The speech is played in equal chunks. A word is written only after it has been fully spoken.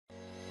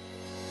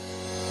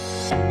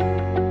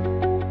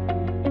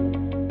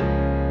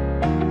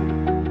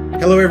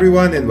Hello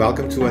everyone and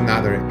welcome to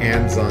another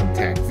hands-on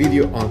tech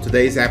video. On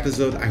today's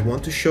episode, I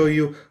want to show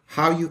you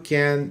how you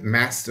can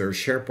master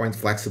SharePoint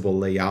flexible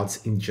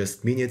layouts in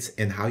just minutes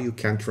and how you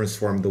can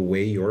transform the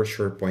way your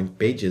SharePoint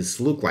pages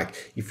look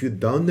like. If you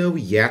don't know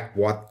yet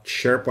what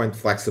SharePoint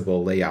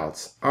flexible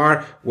layouts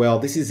are, well,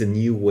 this is a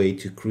new way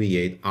to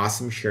create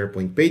awesome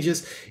SharePoint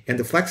pages, and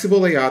the flexible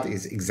layout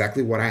is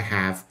exactly what I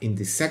have in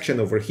this section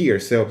over here.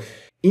 So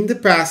in the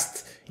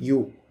past,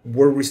 you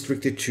were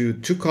restricted to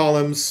 2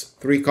 columns,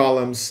 3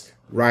 columns,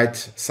 right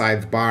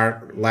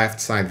sidebar, left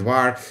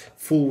sidebar,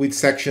 full width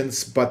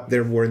sections, but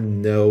there were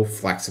no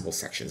flexible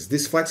sections.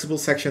 This flexible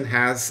section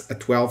has a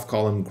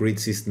 12-column grid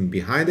system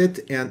behind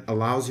it and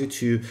allows you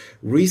to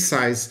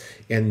resize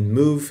and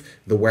move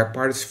the web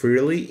parts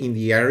freely in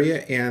the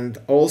area and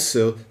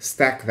also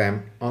stack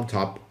them on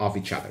top of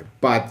each other.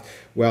 But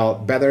well,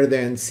 better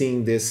than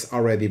seeing this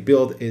already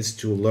built is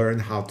to learn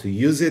how to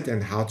use it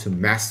and how to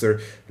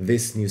master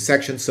this new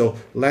section. So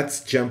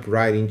let's jump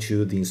right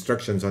into the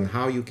instructions on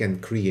how you can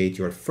create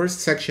your first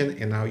section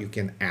and how you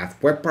can add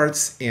web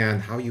parts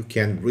and how you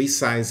can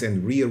resize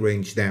and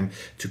rearrange them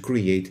to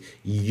create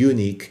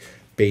unique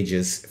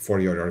pages for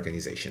your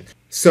organization.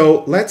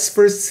 So let's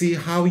first see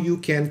how you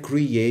can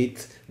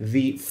create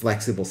the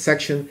flexible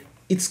section.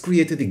 It's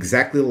created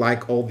exactly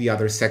like all the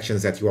other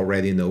sections that you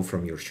already know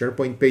from your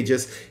SharePoint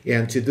pages.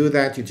 And to do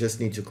that, you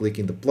just need to click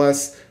in the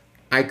plus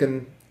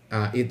icon.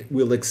 It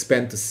will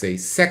expand to say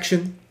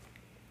section.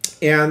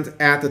 And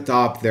at the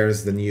top,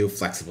 there's the new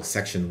flexible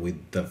section with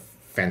the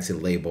fancy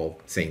label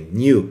saying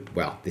new.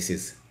 Well, this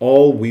is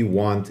all we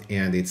want,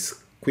 and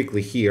it's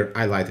quickly here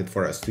highlighted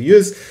for us to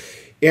use.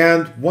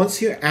 And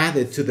once you add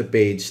it to the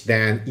page,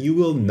 then you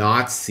will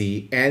not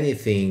see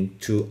anything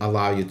to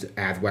allow you to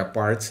add web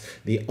parts.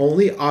 The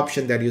only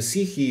option that you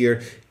see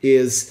here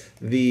is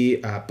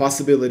the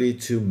possibility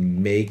to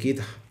make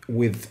it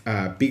with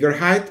bigger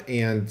height.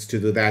 And to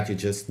do that, you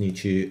just need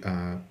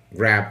to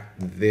grab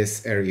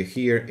this area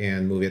here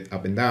and move it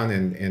up and down,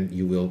 and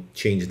you will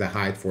change the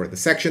height for the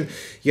section.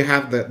 You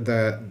have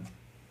the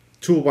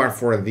toolbar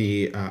for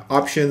the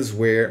options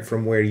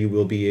from where you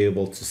will be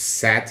able to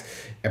set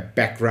a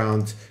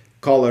background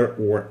color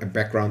or a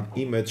background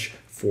image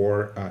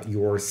for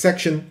your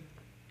section.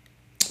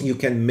 You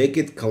can make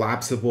it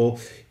collapsible,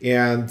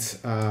 and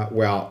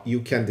well, you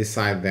can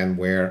decide then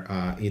where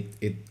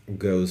it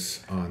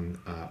goes on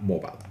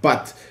mobile.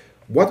 But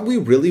what we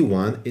really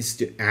want is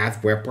to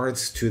add web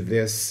parts to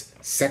this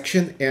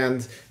section,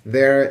 and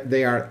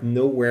they are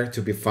nowhere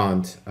to be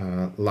found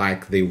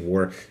like they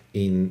were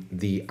in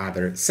the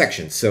other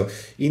sections. So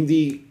in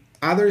the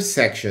other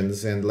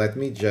sections, and let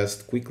me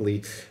just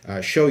quickly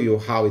show you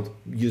how it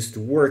used to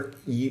work.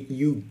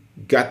 You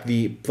got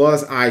the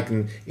plus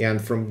icon,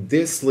 and from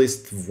this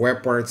list of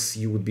web parts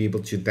you would be able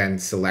to then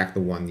select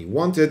the one you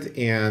wanted,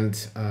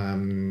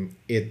 and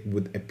it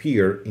would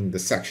appear in the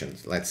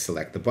sections. Let's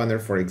select the banner,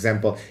 for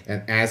example,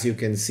 and as you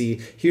can see,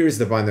 here's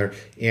the banner,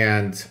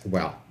 and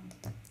well,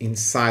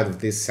 inside of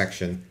this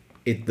section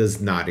it does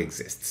not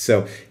exist.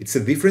 So it's a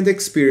different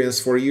experience.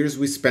 For years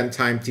we spent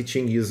time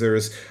teaching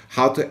users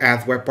how to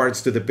add web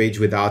parts to the page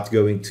without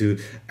going to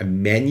a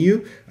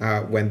menu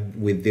when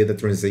we did the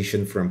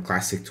transition from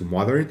classic to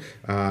modern.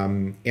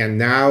 And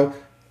now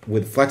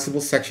with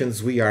flexible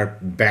sections, we are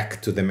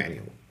back to the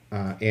menu.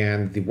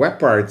 And the web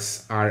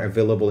parts are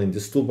available in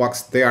this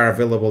toolbox. They are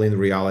available in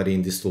reality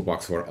in this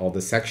toolbox for all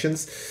the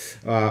sections.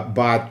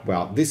 But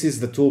well, this is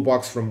the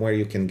toolbox from where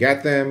you can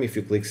get them. If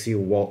you click see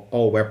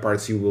all web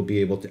parts, you will be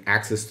able to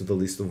access to the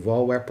list of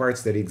all web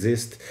parts that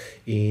exist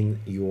in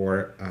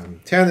your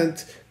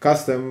tenant,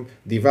 custom,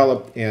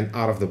 developed, and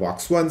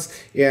out-of-the-box ones.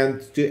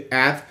 And to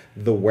add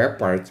the web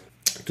part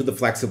to the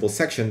flexible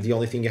section, the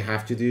only thing you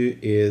have to do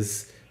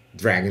is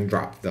drag and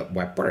drop the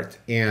web part,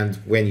 and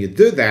when you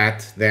do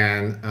that,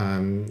 then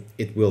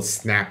it will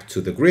snap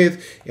to the grid,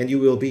 and you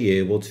will be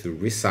able to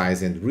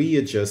resize and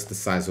readjust the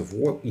size of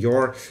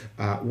your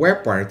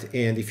web part.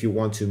 And if you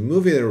want to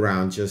move it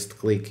around, just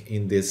click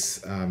in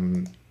this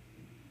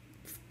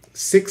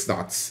 6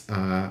 dots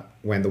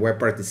when the web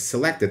part is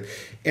selected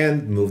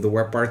and move the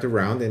web part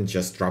around and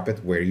just drop it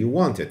where you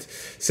want it.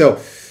 So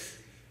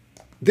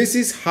this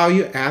is how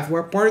you add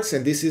web parts,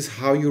 and this is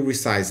how you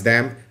resize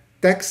them.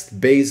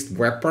 Text-based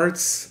web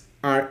parts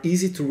are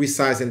easy to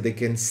resize, and they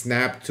can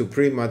snap to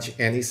pretty much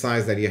any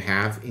size that you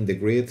have in the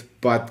grid,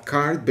 but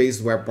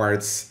card-based web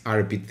parts are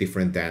a bit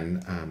different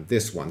than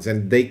these ones,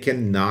 and they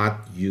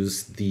cannot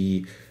use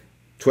the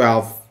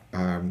 12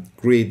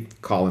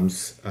 grid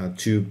columns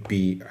to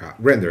be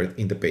rendered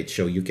in the page.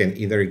 So you can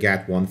either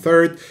get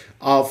 1/3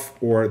 of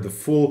or the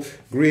full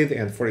grid.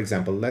 And for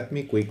example, let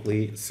me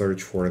quickly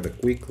search for the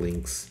quick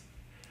links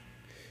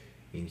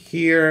in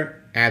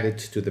here, add it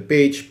to the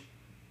page.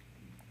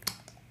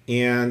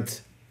 And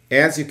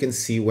as you can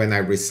see, when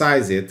I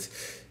resize it,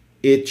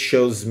 it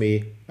shows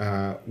me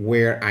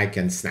where I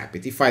can snap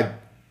it. If I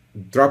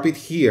drop it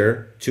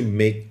here to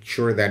make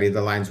sure that it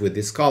aligns with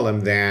this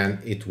column, then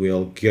it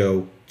will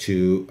go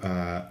to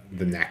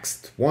the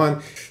next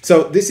one.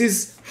 So this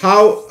is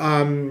how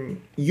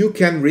you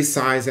can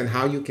resize and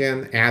how you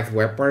can add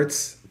web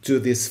parts to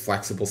this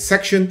flexible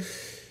section.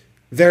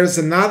 There's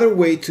another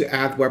way to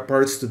add web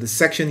parts to the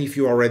section if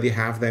you already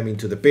have them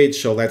into the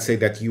page. So let's say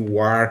that you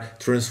are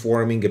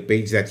transforming a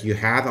page that you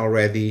had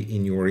already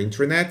in your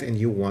intranet and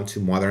you want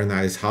to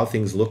modernize how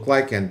things look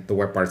like and the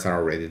web parts are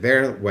already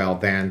there. Well,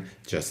 then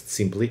just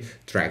simply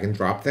drag and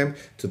drop them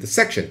to the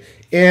section.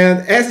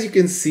 And as you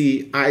can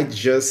see, I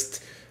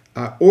just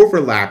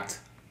overlapped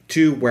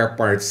two web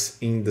parts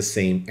in the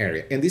same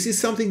area. And this is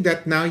something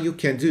that now you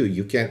can do.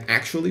 You can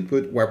actually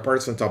put web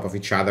parts on top of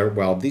each other.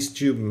 Well, these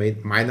two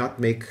might not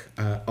make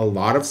a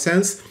lot of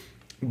sense,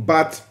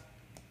 but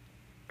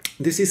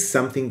this is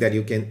something that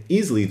you can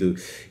easily do.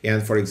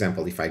 And for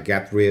example, if I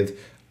get rid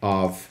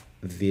of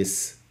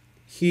this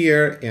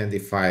here, and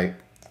if I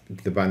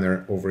the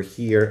banner over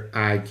here,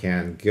 I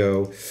can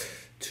go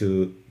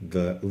to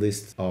the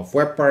list of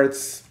web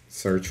parts,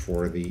 search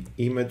for the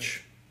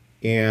image,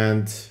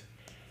 and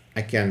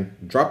I can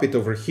drop it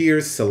over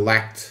here,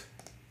 select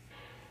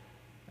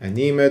an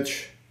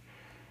image,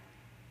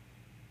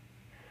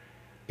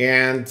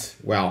 and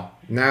well,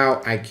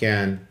 now I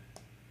can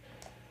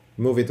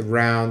move it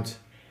around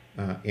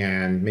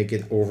and make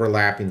it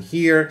overlap in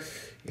here,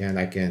 and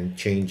I can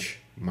change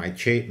my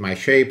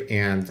shape,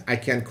 and I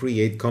can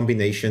create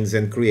combinations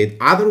and create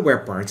other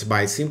web parts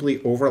by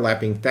simply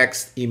overlapping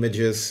text,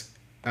 images,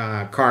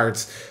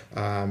 cards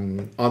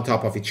on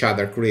top of each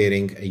other,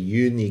 creating a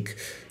unique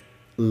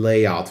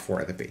layout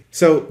for the page.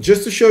 So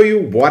just to show you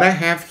what I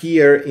have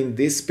here in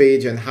this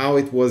page and how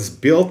it was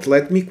built,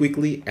 let me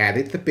quickly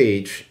edit the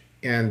page.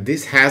 And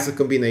this has a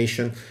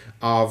combination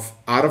of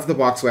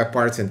out-of-the-box web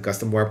parts and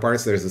custom web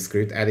parts. There's a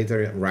script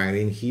editor right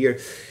in here.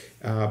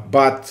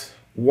 But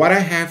what I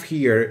have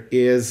here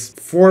is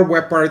 4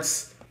 web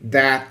parts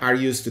that are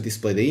used to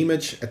display the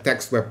image, a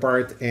text web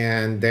part,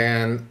 and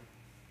then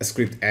a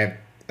script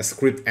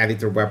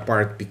editor web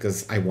part,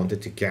 because I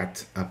wanted to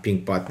get a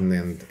pink button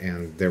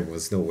and there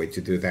was no way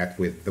to do that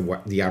with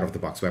the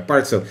out-of-the-box web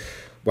part. So,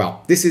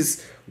 well, this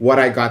is what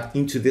I got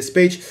into this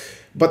page.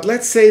 But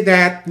let's say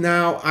that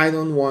now I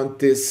don't want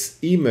this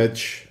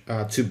image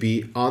to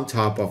be on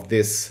top of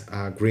this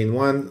green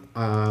one.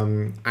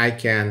 I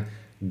can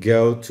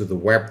go to the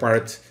web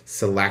part,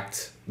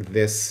 select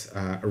this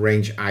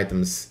arrange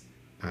items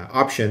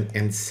option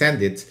and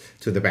send it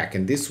to the back.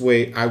 And this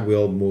way I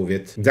will move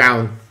it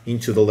down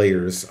into the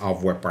layers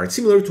of web parts,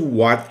 similar to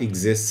what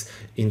exists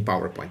in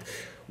PowerPoint.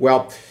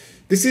 Well,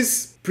 this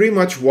is pretty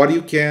much what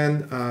you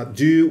can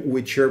do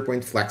with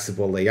SharePoint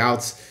flexible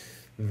layouts.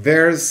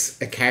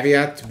 There's a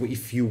caveat.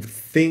 If you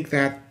think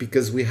that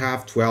because we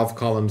have 12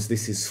 columns,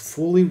 this is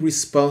fully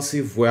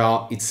responsive,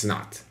 well, it's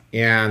not.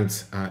 And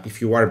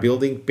if you are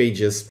building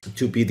pages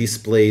to be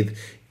displayed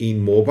in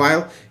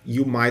mobile,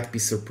 you might be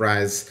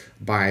surprised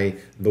by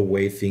the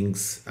way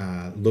things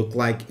look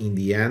like in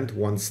the end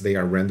once they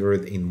are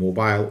rendered in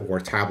mobile or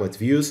tablet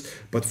views.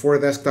 But for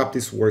desktop,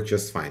 this works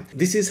just fine.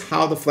 This is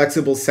how the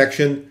flexible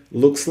section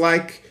looks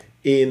like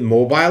in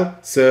mobile.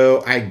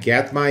 So I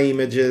get my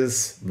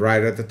images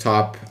right at the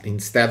top.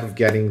 Instead of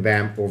getting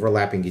them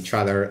overlapping each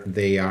other,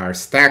 they are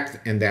stacked,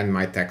 and then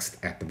my text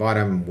at the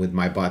bottom with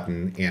my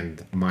button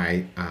and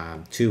my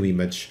 2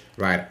 image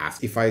right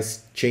after. If I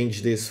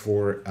change this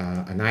for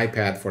an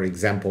iPad, for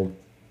example,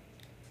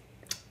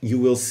 you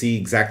will see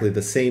exactly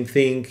the same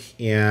thing.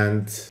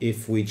 And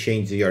if we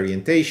change the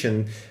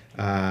orientation,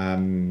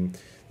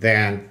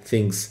 then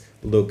things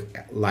look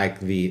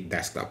like the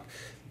desktop.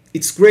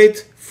 It's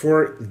great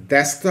for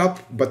desktop,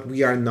 but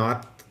we are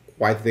not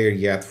quite there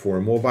yet for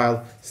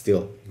mobile.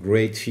 Still,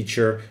 great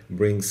feature,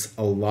 brings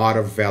a lot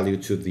of value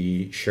to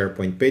the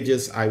SharePoint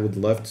pages. I would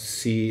love to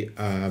see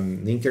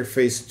an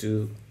interface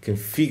to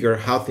configure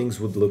how things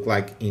would look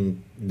like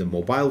in the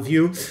mobile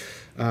view.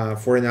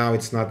 For now,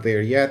 it's not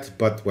there yet,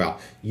 but well,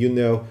 you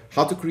know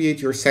how to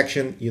create your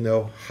section, you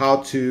know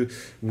how to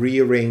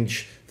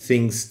rearrange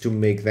things to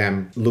make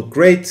them look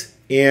great,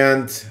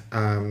 and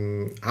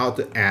how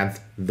to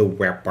add the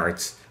web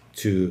parts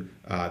to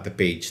the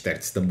page.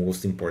 That's the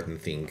most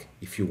important thing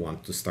if you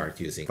want to start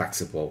using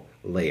flexible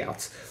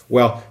layouts.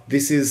 Well,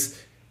 this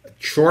is a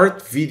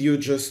short video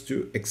just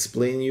to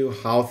explain you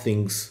how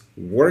things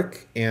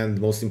work, and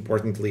most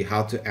importantly,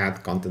 how to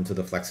add content to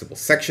the flexible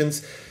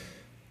sections.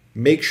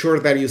 Make sure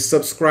that you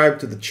subscribe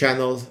to the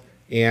channel,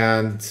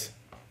 and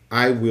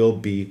I will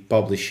be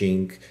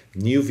publishing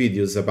new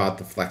videos about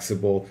the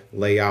flexible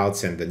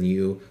layouts and the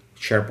new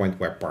SharePoint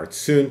web parts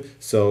soon.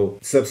 So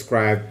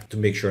subscribe to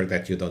make sure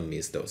that you don't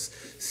miss those.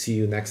 See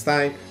you next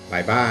time.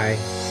 Bye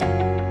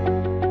bye.